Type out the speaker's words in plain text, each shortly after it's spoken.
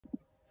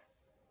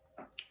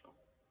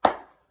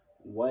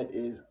What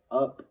is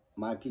up,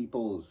 my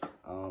peoples?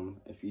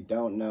 If you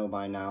don't know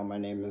by now, my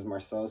name is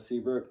Marcel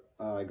Seabrook.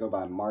 I go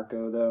by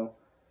Marco, though.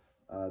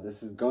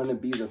 This is going to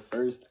be the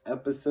first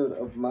episode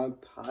of my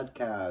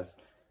podcast.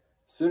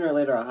 Sooner or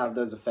later, I'll have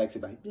those effects,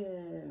 like, yeah,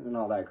 and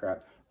all that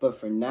crap. But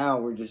for now,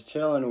 we're just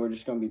chilling. We're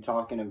just going to be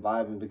talking and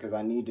vibing because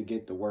I need to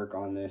get to work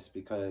on this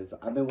because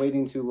I've been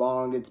waiting too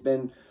long. It's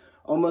been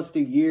almost a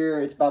year.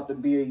 It's about to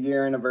be a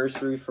year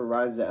anniversary for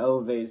Rise to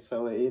Elevate,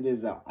 so it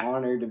is an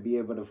honor to be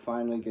able to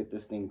finally get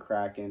this thing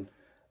cracking.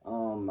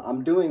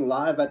 I'm doing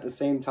live at the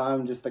same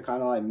time just to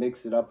kind of like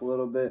mix it up a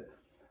little bit.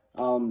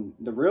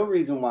 The real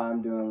reason why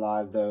I'm doing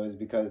live though is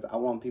because I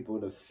want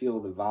people to feel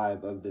the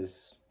vibe of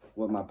this,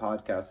 what my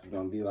podcast is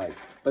going to be like.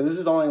 But this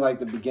is only like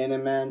the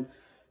beginning, man.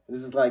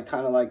 This is like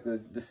kind of like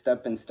the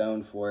stepping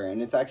stone for it,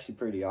 and it's actually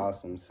pretty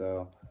awesome.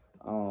 So,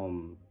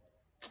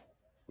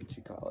 what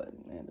you call it,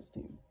 man? This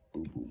team.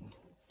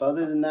 But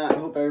other than that, I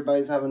hope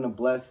everybody's having a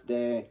blessed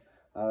day.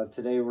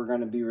 Today we're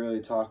going to be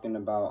really talking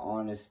about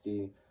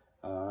honesty.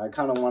 I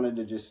kind of wanted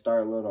to just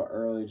start a little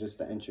early just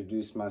to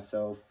introduce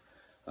myself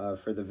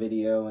for the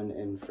video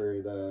and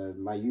for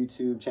my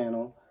YouTube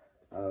channel.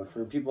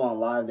 For people on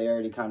live, they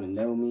already kind of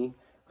know me.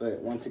 But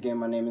once again,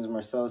 my name is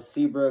Marcel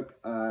Seabrook.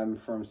 I'm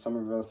from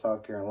Summerville,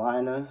 South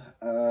Carolina.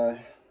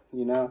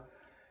 You know,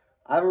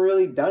 I haven't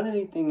really done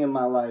anything in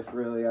my life,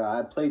 really.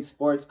 I played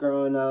sports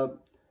growing up.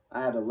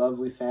 I had a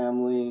lovely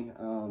family.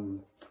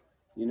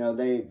 You know,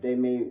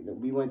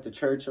 we went to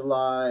church a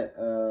lot.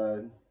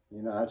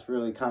 You know, that's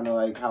really kind of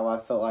like how I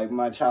felt like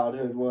my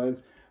childhood was.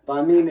 But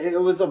I mean, it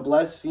was a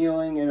blessed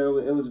feeling, and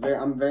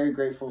I'm very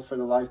grateful for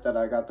the life that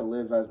I got to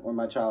live or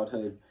my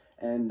childhood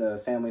and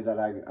the family that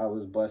I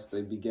was blessed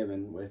to be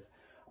given with.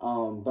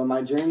 But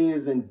my journey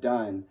isn't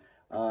done.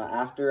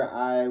 After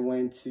I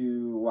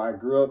I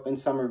grew up in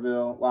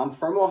Somerville. Well, I'm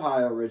from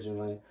Ohio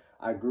originally.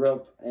 I grew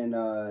up in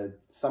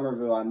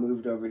Somerville. I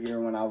moved over here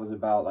when I was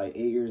about like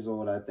 8 years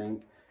old, I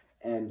think.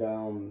 And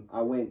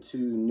I went to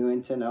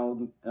Newington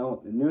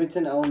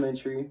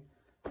Elementary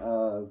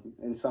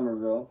in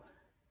Somerville.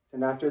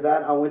 And after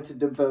that, I went to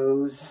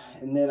DuBose.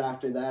 And then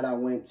after that, I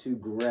went to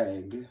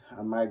Gregg.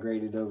 I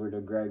migrated over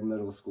to Gregg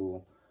Middle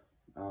School.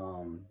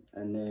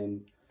 And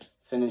then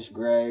finished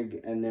Gregg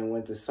and then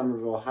went to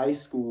Somerville High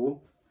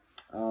School.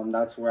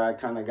 That's where I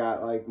kind of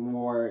got like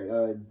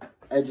more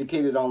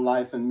educated on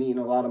life and meeting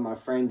a lot of my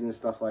friends and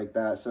stuff like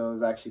that. So it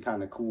was actually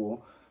kind of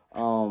cool.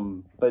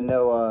 But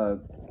no,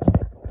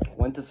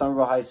 went to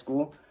Somerville High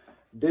School.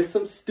 Did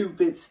some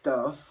stupid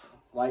stuff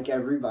like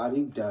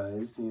everybody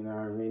does. You know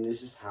what I mean?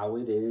 It's just how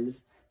it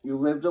is. You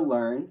live to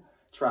learn.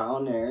 Trial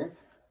and error.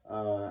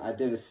 I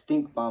did a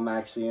stink bomb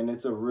actually, and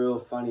it's a real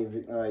funny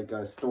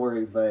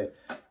story, but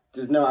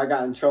just know I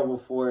got in trouble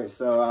for it,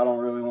 so I don't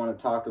really want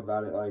to talk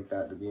about it like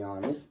that, to be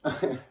honest.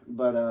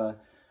 But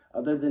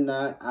other than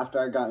that, after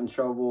I got in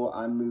trouble,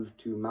 I moved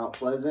to Mount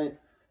Pleasant,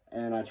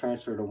 and I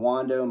transferred to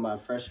Wando my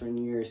freshman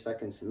year,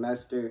 second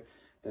semester.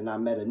 Then I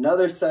met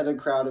another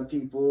crowd of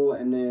people,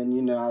 and then,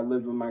 you know, I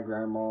lived with my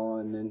grandma,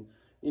 and then,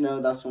 you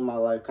know, that's when my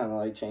life kind of,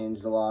 like,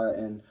 changed a lot,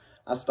 and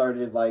I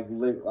started,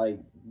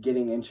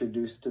 getting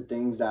introduced to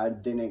things that I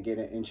didn't get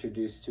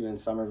introduced to in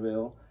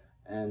Somerville.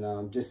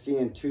 And just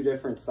seeing two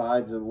different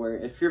sides of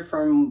if you're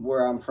from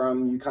where I'm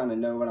from, you kind of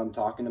know what I'm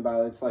talking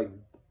about. It's like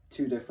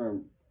two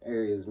different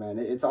areas, man.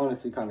 It's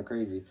honestly kind of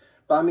crazy.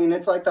 But I mean,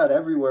 it's like that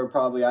everywhere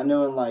probably. I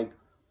know in like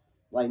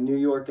New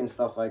York and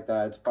stuff like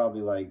that, it's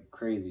probably like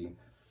crazy.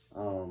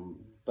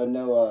 But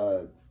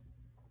no,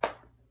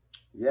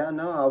 yeah,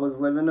 no, I was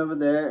living over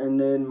there. And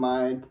then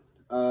my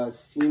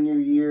senior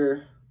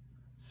year,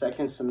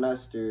 second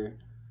semester,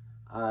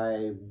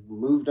 I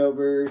moved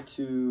over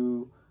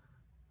to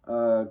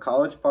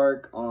College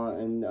Park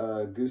in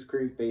Goose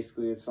Creek.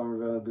 Basically it's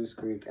Somerville and Goose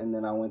Creek, and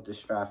then I went to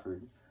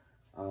Stratford,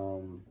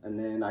 and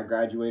then I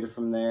graduated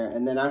from there.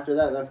 And then after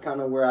that, that's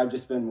kind of where I've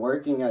just been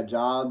working at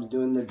jobs,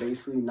 doing the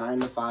basically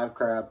 9-to-5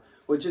 crap,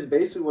 which is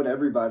basically what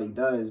everybody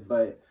does,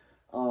 but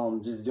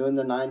just doing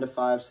the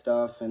 9-to-5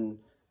 stuff and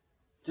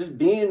just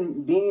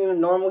being a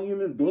normal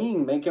human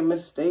being, making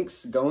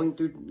mistakes, going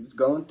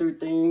through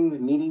things,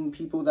 meeting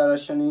people that I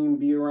shouldn't even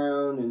be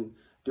around, and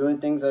doing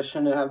things I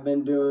shouldn't have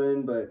been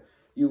doing. But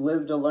you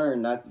live to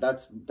learn.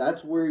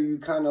 That's where you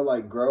kind of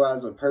like grow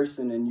as a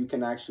person, and you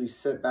can actually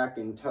sit back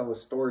and tell a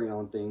story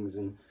on things,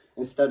 and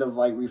instead of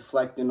like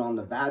reflecting on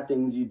the bad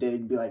things you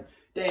did, be like,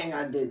 dang,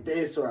 I did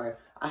this, or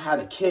I had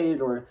a kid,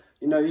 or,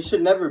 you know, you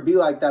should never be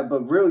like that.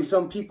 But really,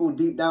 some people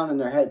deep down in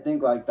their head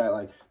think like that,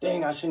 like,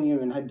 dang, I shouldn't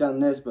even have done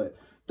this. But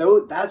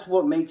though that's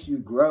what makes you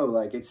grow.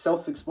 Like, it's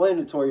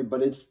self-explanatory,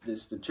 but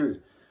it's the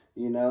truth,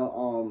 you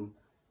know.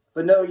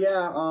 But no,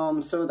 yeah,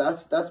 so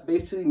that's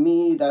basically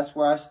me. That's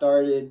where I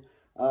started.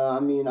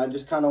 I mean, I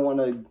just kind of want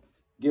to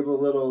give a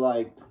little,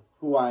 like,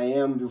 who I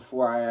am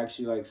before I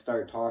actually, like,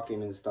 start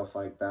talking and stuff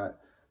like that.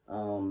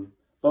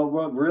 But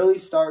what really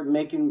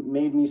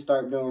made me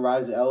start doing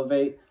Rise to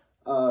Elevate,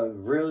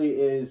 really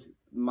is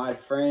my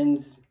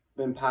friends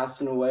been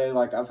passing away.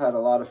 Like, I've had a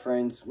lot of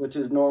friends, which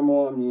is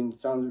normal. I mean, it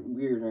sounds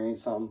weird or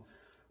something,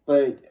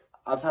 but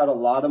I've had a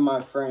lot of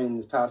my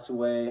friends pass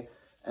away.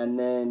 And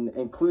then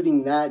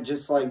including that,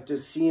 just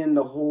seeing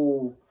the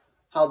whole,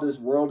 how this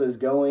world is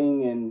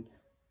going, and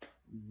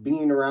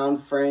being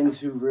around friends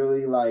who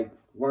really like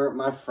weren't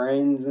my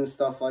friends and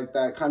stuff like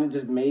that, kind of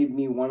just made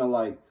me want to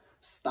like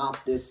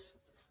stop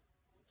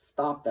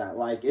that.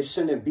 Like, it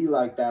shouldn't be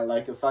like that.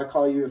 Like, if I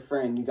call you a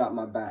friend, you got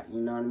my back, you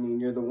know what I mean?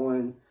 You're the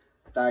one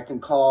that I can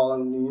call,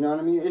 and you know what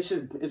I mean?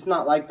 It's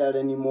not like that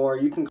anymore.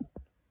 You can,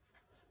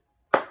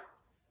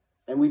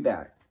 and we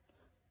back.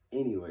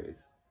 Anyways,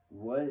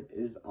 what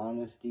is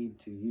honesty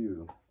to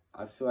you?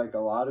 I feel like a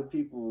lot of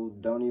people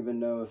don't even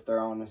know if they're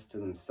honest to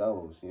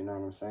themselves, you know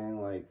what I'm saying?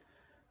 Like,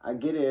 I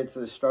get it, it's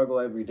a struggle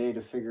every day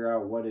to figure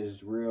out what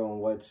is real and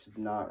what's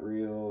not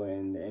real,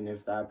 and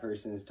if that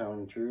person is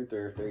telling the truth,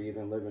 or if they're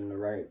even living the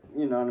right,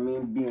 you know what I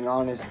mean, being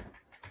honest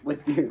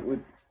with your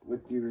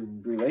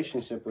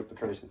relationship with the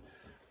person.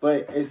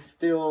 But it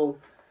still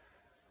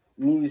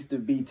needs to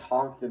be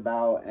talked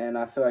about, and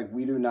I feel like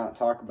we do not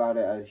talk about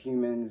it as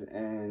humans,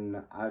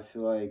 and I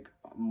feel like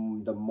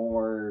the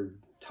more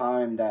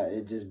time that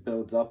it just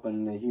builds up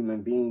in the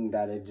human being,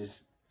 that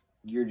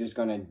you're just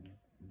gonna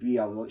be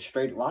a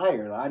straight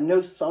liar. I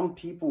know some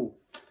people,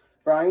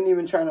 bro, I ain't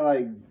even trying to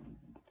like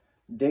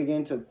dig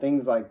into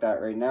things like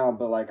that right now,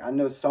 but like, I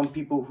know some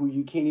people who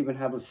you can't even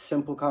have a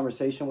simple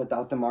conversation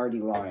without them already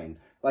lying.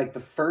 Like, the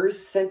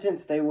first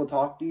sentence they will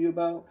talk to you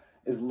about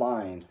is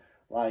lying.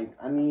 Like,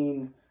 I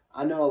mean,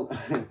 I know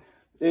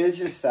it's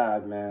just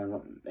sad,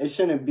 man. It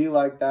shouldn't be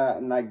like that,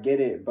 and I get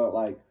it, but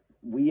like,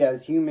 we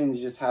as humans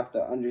just have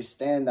to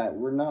understand that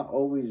we're not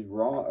always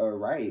wrong or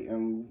right,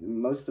 and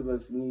most of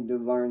us need to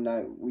learn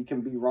that we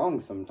can be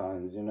wrong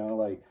sometimes, you know,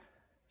 like,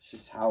 it's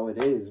just how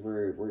it is.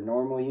 We're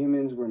normal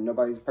humans,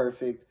 nobody's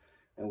perfect,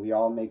 and we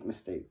all make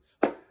mistakes.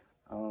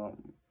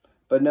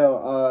 But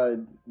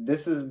no,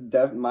 this is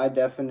my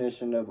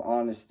definition of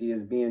honesty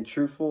is being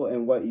truthful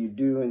in what you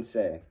do and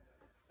say.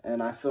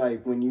 And I feel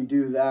like when you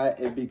do that,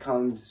 it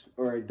becomes,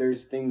 or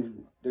there's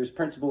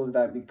principles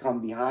that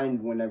become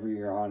behind whenever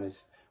you're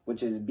honest,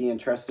 which is being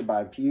trusted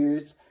by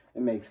peers.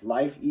 It makes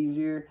life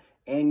easier,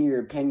 and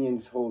your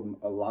opinions hold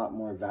a lot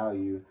more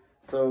value.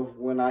 So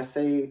when I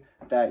say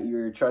that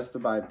you're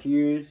trusted by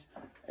peers,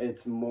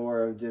 it's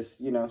more of just,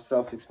 you know,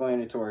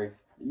 self-explanatory.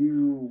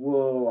 You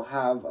will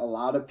have a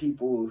lot of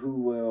people who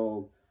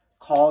will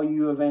call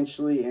you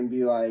eventually and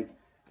be like,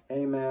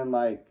 hey man,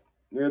 like,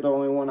 you're the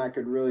only one I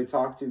could really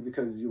talk to,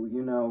 because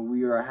you know,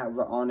 we have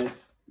an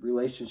honest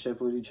relationship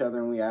with each other,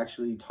 and we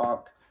actually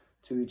talk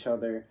to each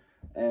other.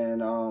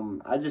 And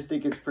I just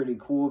think it's pretty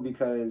cool,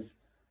 because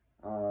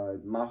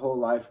my whole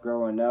life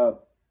growing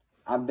up,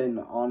 I've been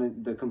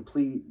the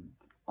complete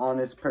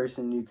honest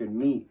person you could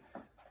meet.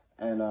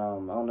 And I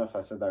don't know if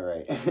I said that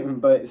right,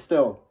 but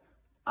still,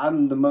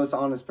 I'm the most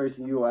honest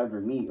person you will ever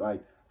meet.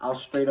 Like, I'll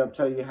straight up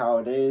tell you how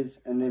it is.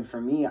 And then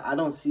for me, I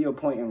don't see a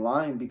point in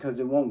lying, because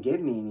it won't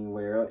get me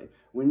anywhere.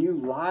 When you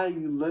lie,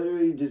 you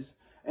literally just,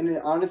 and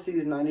it honestly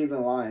is not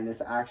even lying,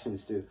 it's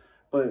actions too.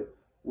 But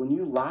when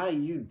you lie,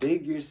 you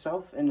dig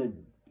yourself in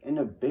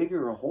a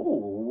bigger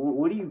hole.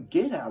 What do you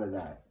get out of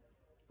that?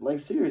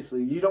 Like,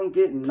 seriously, you don't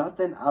get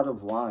nothing out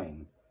of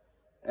lying.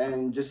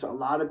 And just a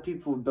lot of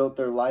people built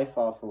their life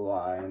off of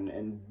lie,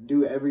 and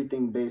do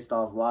everything based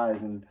off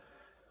lies. And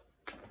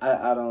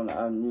I don't,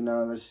 you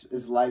know,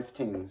 it's life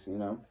things, you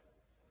know.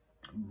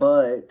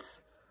 But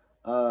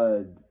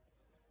a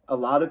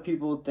lot of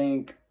people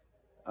think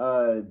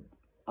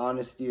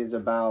honesty is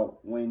about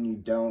when you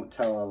don't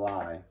tell a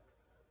lie.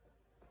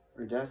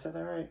 Or did I say that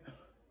right?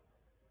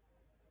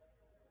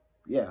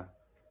 Yeah.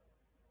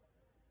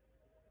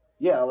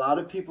 Yeah, a lot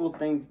of people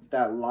think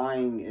that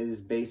lying is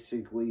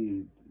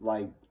basically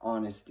like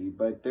honesty,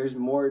 but there's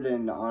more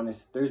to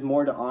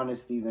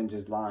honesty than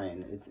just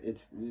lying.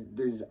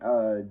 There's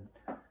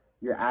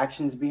your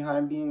actions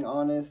behind being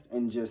honest,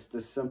 and just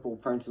the simple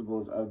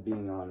principles of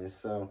being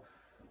honest. So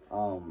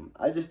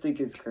I just think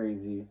it's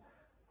crazy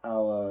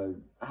how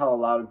a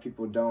lot of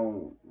people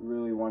don't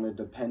really want to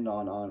depend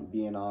on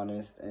being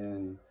honest,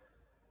 and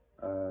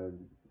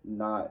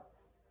not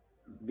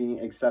being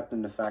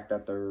accepting the fact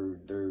that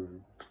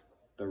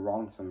they're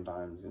wrong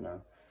sometimes, you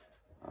know.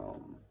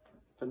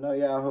 But no,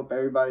 yeah, I hope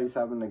everybody's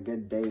having a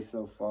good day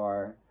so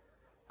far.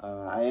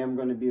 I am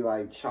going to be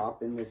like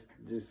chopping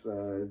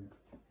the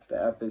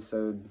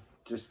episode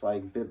just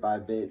like bit by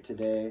bit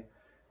today,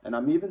 and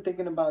I'm even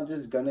thinking about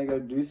just gonna go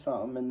do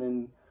something, and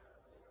then,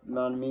 you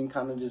know what I mean,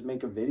 kind of just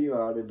make a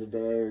video out of today,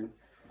 or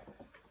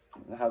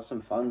have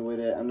some fun with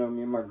it. I know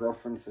me and my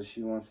girlfriend says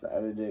she wants to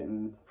edit it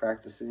and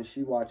practice it, and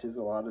she watches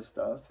a lot of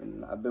stuff,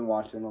 and I've been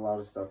watching a lot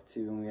of stuff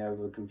too, and we have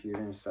a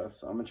computer and stuff,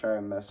 so I'm gonna try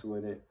and mess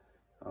with it.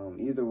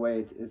 Either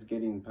way, it's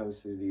getting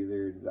posted.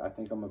 I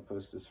think I'm gonna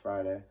post this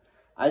Friday.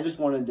 I just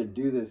wanted to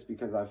do this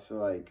because I feel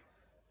like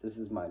this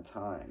is my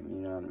time, you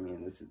know what I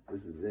mean? This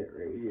is it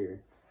right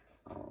here.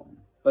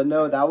 But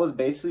no, that was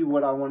basically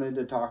what I wanted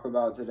to talk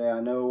about today. I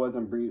know it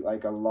wasn't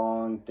like a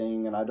long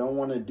thing, and I don't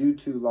want to do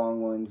too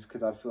long ones,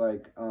 because I feel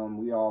like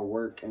we all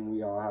work and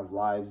we all have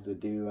lives to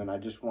do, and I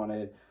just want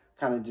to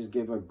kind of just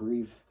give a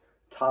brief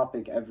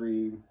topic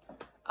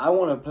I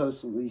want to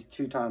post at least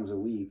 2 times a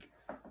week.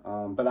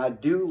 But I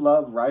do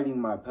love writing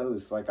my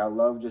posts. Like, I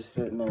love just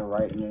sitting there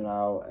writing it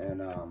out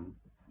and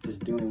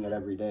just doing it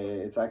every day.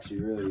 It's actually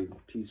really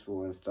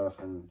peaceful and stuff,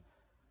 and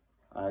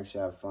I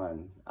actually have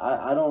fun.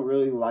 I don't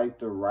really like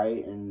to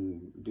write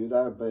and do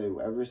that,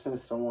 but ever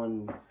since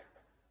someone,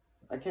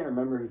 I can't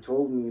remember who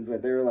told me,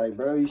 but they were like,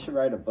 bro, you should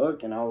write a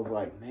book. And I was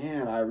like,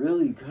 man, I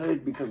really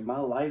could, because my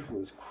life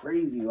was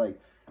crazy. Like,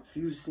 if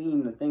you've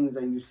seen the things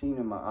that you've seen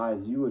in my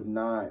eyes, you would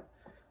not,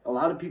 a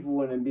lot of people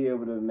wouldn't be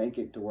able to make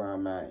it to where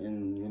I'm at.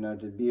 And, you know,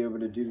 to be able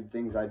to do the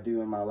things I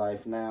do in my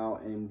life now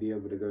and be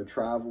able to go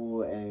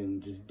travel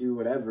and just do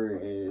whatever,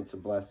 it's a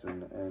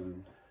blessing.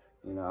 And,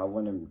 you know, I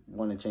wouldn't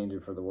want to change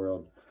it for the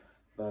world.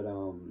 But,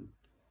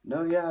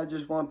 no, yeah, I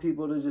just want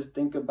people to just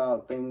think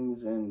about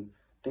things and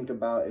think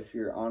about if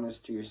you're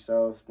honest to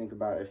yourself. Think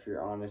about if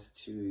you're honest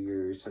to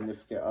your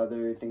significant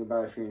other. Think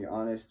about if you're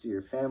honest to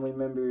your family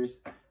members.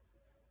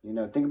 You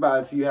know, think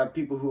about if you have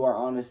people who are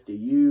honest to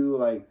you.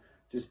 Like,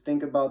 just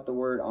think about the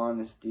word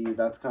honesty.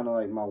 That's kind of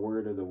like my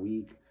word of the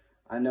week.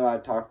 I know I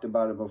talked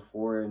about it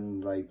before,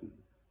 and like,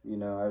 you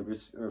know,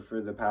 or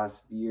for the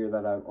past year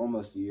that I've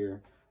almost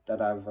year that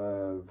I've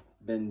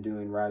been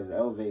doing Rise to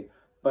Elevate.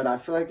 But I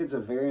feel like it's a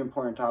very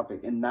important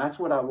topic, and that's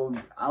what I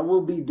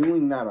will be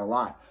doing that a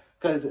lot.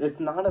 Because it's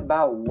not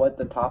about what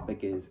the topic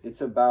is. It's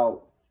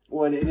about,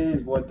 well, it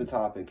is what the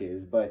topic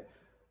is. But,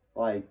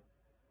 like,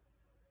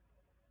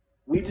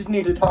 we just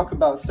need to talk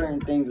about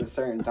certain things at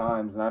certain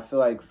times. And I feel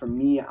like, for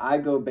me, I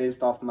go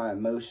based off my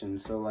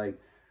emotions. So,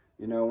 like,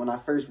 you know, when I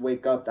first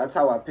wake up, that's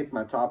how I pick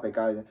my topic.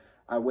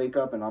 I wake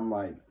up and I'm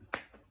like,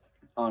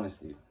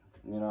 honesty.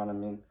 You know what I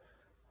mean?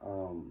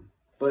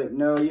 But,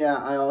 no, yeah,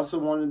 I also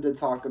wanted to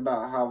talk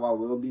about how I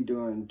will be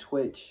doing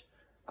Twitch.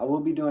 I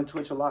will be doing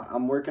Twitch a lot.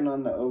 I'm working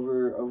on the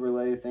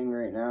overlay thing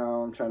right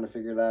now. I'm trying to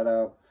figure that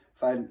out.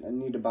 If I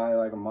need to buy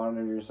like a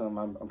monitor or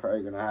something, I'm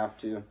probably going to have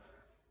to.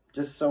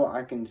 Just so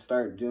I can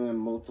start doing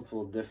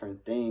multiple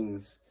different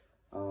things.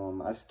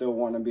 I still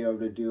want to be able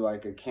to do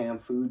like a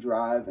canned food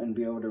drive and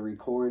be able to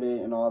record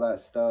it and all that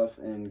stuff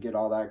and get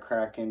all that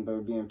cracking,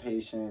 but being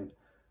patient.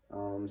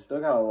 Still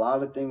got a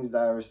lot of things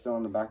that are still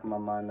in the back of my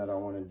mind that I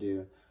want to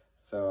do.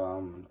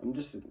 So I'm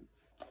just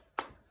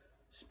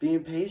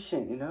being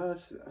patient, you know,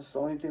 that's the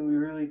only thing we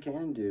really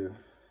can do.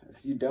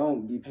 If you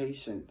don't be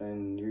patient,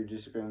 then you're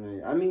just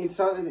gonna, I mean,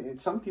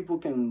 some people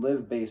can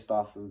live based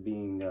off of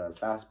being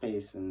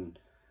fast-paced and,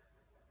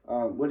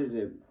 what is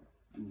it,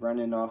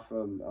 running off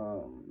of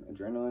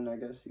adrenaline, I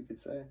guess you could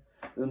say.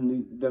 The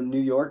New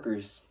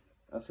Yorkers,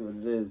 that's what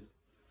it is.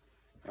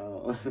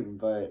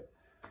 But,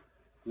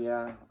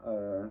 yeah,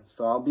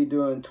 so I'll be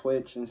doing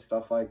Twitch and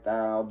stuff like that.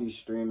 I'll be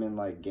streaming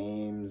like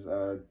games,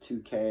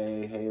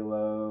 2K,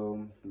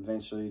 Halo,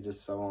 eventually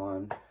just so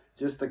on.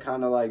 Just to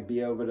kind of like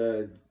be able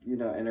to, you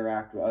know,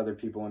 interact with other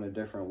people in a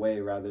different way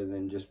rather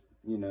than just,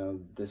 you know,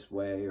 this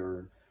way,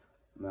 or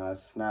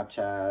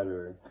Snapchat,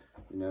 or,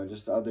 you know,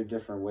 just other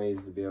different ways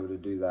to be able to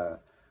do that.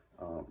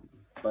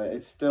 But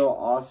it's still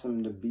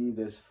awesome to be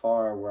this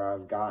far where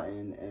I've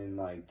gotten, and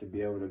like to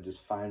be able to just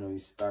finally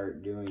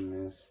start doing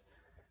this.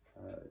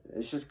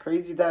 It's just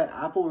crazy that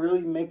Apple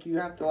really make you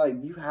have to, like,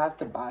 you have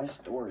to buy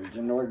storage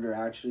in order to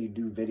actually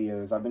do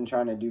videos. I've been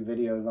trying to do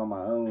videos on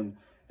my own,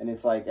 and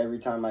it's like every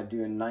time I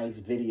do a nice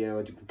video,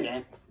 it's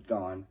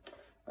gone.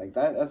 Like,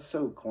 that's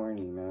so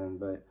corny, man.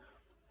 But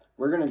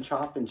we're going to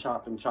chop and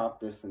chop and chop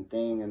this and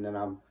thing, and then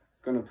I'm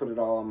going to put it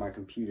all on my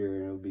computer,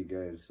 and it'll be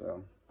good.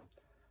 So,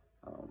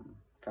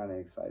 kind of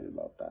excited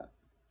about that.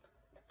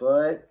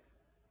 But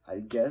I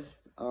guess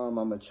I'm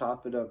going to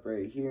chop it up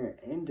right here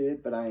and end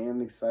it, but I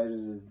am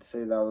excited to say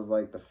that was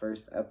like the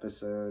first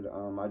episode.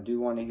 I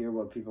do want to hear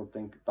what people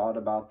thought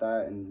about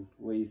that and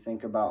what you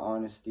think about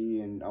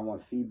honesty, and I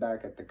want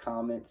feedback at the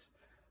comments.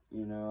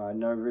 You know, I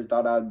never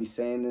thought I'd be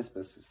saying this,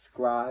 but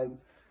subscribe.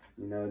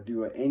 You know,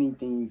 do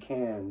anything you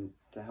can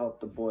to help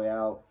the boy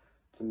out,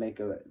 to make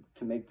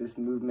this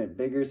movement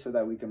bigger so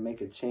that we can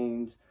make a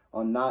change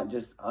on not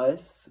just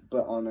us,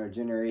 but on our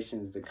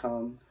generations to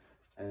come.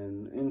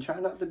 And try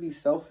not to be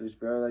selfish,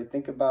 bro. Like,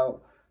 think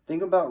about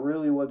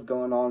really what's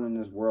going on in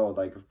this world.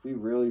 Like, if we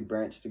really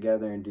branch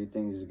together and do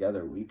things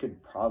together, we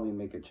could probably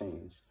make a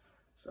change.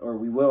 Or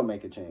we will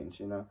make a change,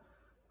 you know?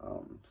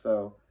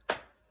 So,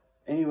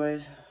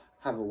 anyways,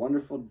 have a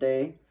wonderful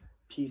day.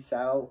 Peace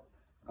out.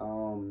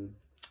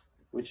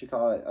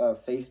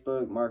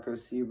 Facebook, Marco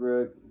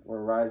Seabrook,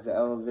 or Rise to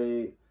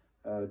Elevate.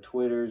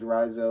 Twitter's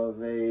Rise to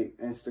Elevate,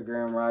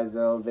 Instagram Rise to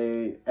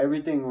Elevate,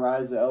 everything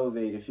Rise to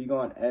Elevate. If you go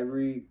on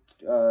every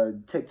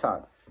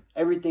TikTok,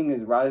 everything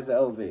is Rise to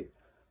Elevate.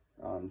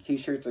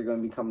 T-shirts are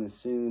going to be coming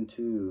soon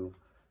too.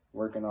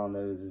 Working on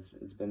those.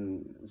 It's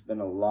been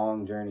a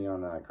long journey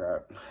on that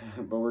crap,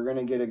 but we're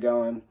gonna get it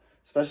going,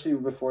 especially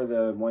before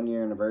the 1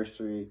 year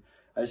anniversary.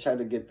 I just had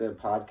to get the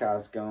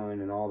podcast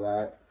going and all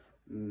that,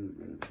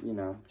 you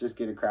know, just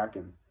get it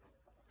cracking.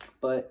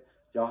 But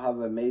y'all have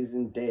an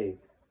amazing day.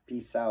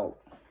 Peace out.